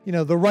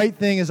 the right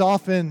thing is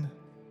often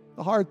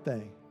the hard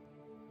thing.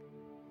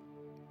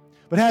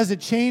 But has it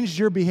changed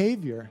your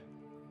behavior?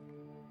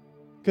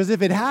 Because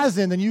if it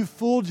hasn't, then you've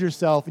fooled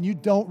yourself and you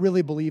don't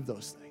really believe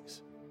those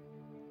things.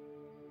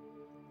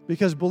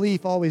 Because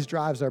belief always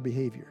drives our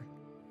behavior.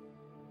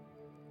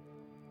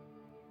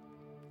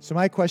 So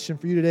my question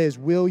for you today is,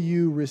 will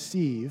you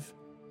receive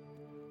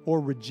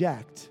or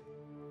reject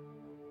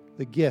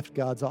the gift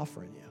God's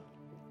offering you?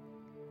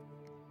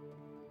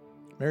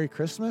 Merry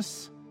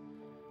Christmas?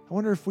 I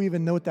wonder if we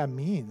even know what that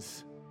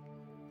means.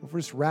 If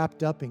we're just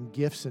wrapped up in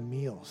gifts and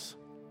meals.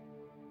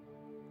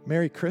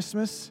 Merry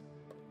Christmas?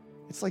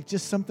 It's like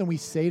just something we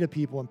say to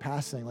people in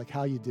passing, like,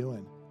 how you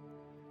doing?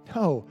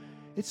 No,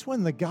 it's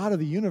when the God of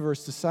the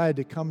universe decided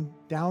to come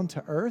down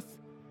to earth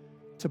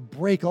to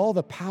break all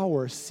the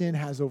power sin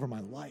has over my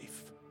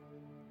life.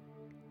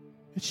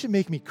 It should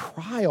make me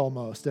cry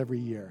almost every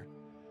year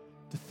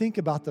to think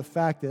about the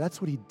fact that that's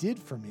what He did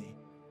for me.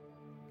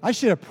 I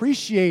should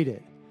appreciate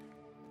it.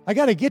 I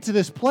got to get to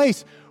this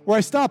place where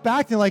I stop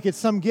acting like it's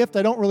some gift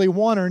I don't really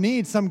want or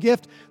need, some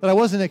gift that I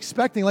wasn't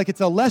expecting, like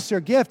it's a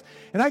lesser gift.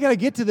 And I got to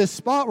get to this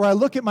spot where I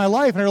look at my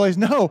life and I realize,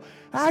 no,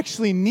 I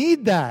actually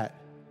need that.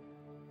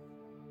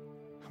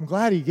 I'm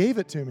glad He gave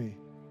it to me.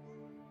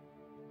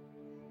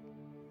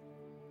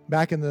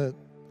 Back in the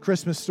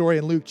Christmas story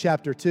in Luke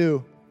chapter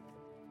 2,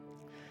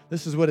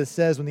 this is what it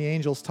says when the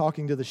angel's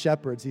talking to the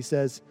shepherds. He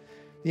says,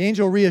 the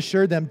angel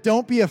reassured them,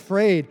 don't be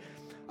afraid.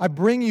 I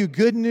bring you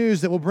good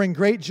news that will bring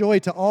great joy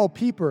to all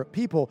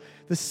people.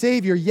 The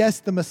Savior,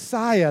 yes, the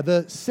Messiah,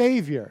 the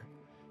Savior.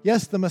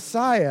 Yes, the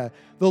Messiah,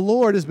 the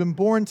Lord, has been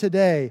born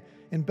today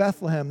in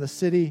Bethlehem, the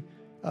city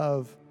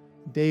of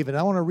David.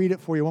 I want to read it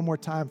for you one more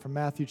time from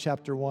Matthew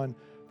chapter 1,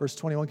 verse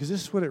 21, because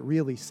this is what it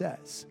really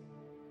says.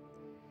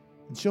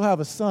 And she'll have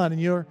a son, and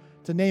you're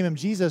to name him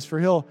Jesus, for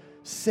He'll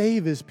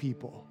save His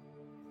people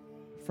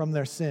from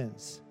their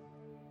sins.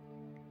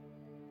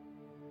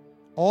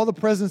 All the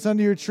presents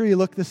under your tree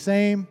look the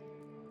same.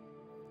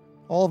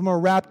 All of them are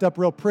wrapped up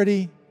real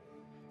pretty.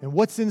 And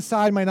what's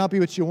inside might not be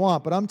what you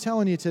want, but I'm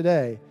telling you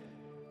today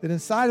that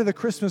inside of the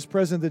Christmas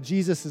present that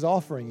Jesus is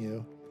offering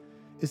you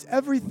is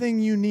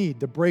everything you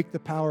need to break the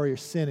power of your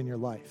sin in your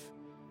life.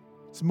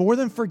 It's more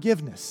than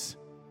forgiveness.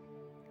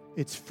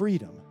 It's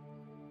freedom.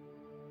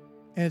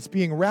 And it's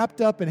being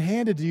wrapped up and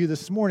handed to you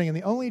this morning, and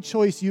the only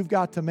choice you've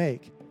got to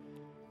make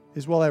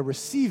is, will I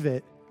receive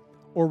it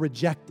or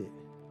reject it?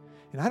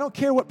 And I don't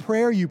care what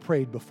prayer you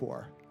prayed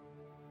before.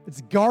 It's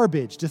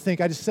garbage to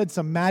think I just said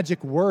some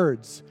magic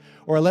words,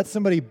 or I let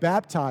somebody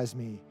baptize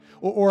me,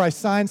 or I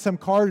signed some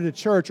card at a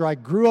church, or I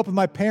grew up with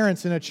my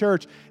parents in a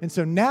church, and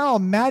so now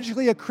I'm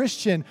magically a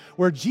Christian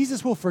where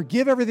Jesus will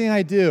forgive everything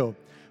I do.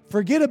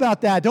 Forget about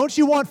that. Don't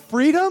you want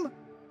freedom?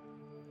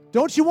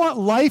 Don't you want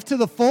life to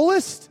the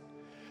fullest?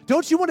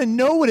 Don't you want to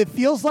know what it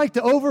feels like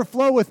to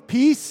overflow with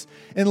peace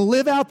and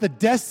live out the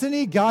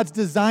destiny God's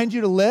designed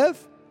you to live?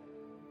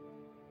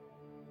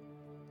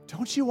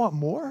 Don't you want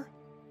more?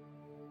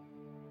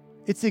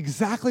 It's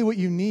exactly what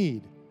you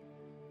need.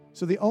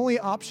 So the only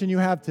option you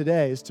have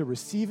today is to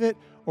receive it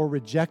or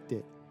reject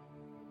it.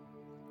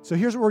 So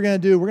here's what we're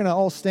going to do. We're going to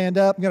all stand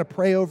up. I'm going to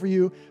pray over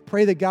you.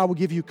 Pray that God will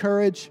give you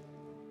courage.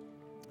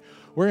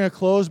 We're going to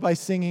close by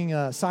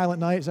singing Silent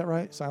Night. Is that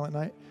right? Silent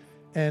Night.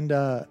 And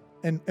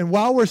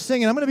while we're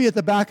singing, I'm going to be at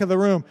the back of the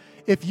room.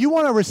 If you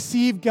want to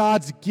receive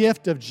God's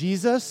gift of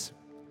Jesus,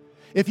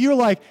 if you're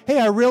like, hey,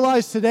 I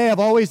realize today I've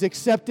always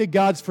accepted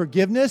God's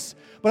forgiveness,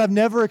 but I've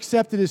never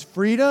accepted His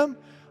freedom,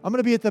 I'm going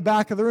to be at the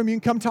back of the room. You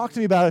can come talk to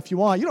me about it if you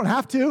want. You don't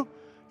have to.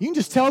 You can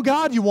just tell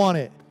God you want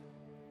it.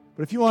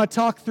 But if you want to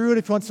talk through it,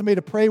 if you want somebody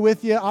to pray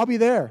with you, I'll be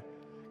there.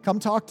 Come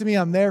talk to me.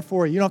 I'm there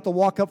for you. You don't have to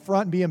walk up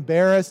front and be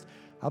embarrassed.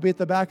 I'll be at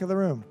the back of the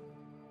room.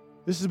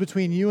 This is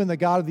between you and the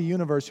God of the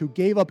universe who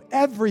gave up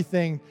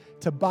everything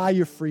to buy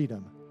your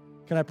freedom.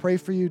 Can I pray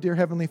for you, dear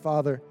Heavenly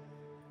Father?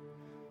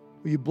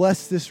 Will you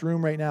bless this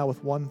room right now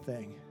with one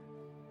thing?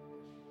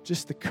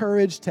 Just the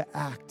courage to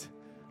act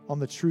on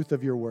the truth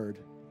of your word.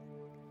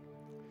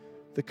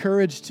 The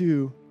courage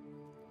to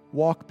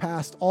walk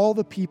past all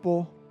the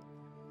people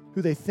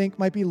who they think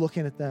might be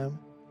looking at them.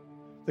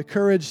 The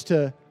courage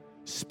to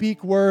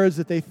speak words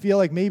that they feel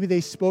like maybe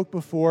they spoke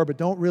before but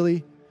don't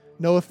really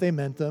know if they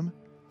meant them.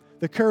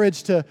 The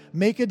courage to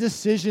make a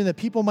decision that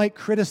people might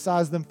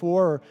criticize them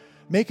for, or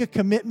make a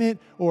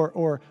commitment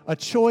or a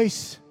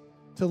choice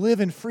to live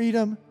in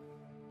freedom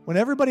when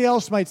everybody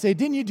else might say,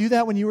 didn't you do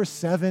that when you were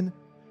 7?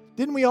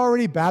 Didn't we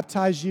already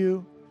baptize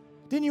you?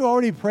 Didn't you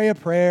already pray a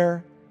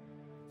prayer?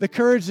 The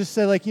courage to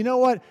say, like, you know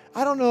what?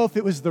 I don't know if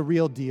it was the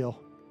real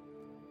deal.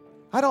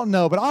 I don't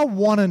know, but I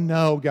want to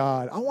know,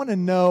 God. I want to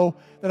know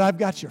that I've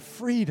got your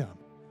freedom.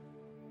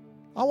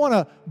 I want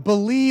to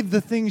believe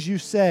the things you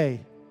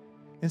say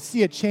and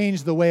see it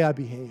change the way I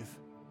behave.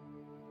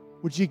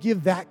 Would you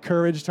give that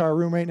courage to our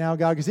room right now,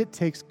 God? Because it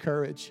takes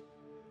courage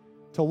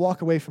to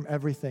walk away from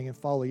everything and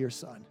follow your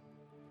Son.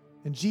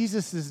 In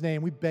Jesus'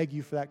 name, we beg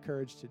you for that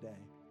courage today.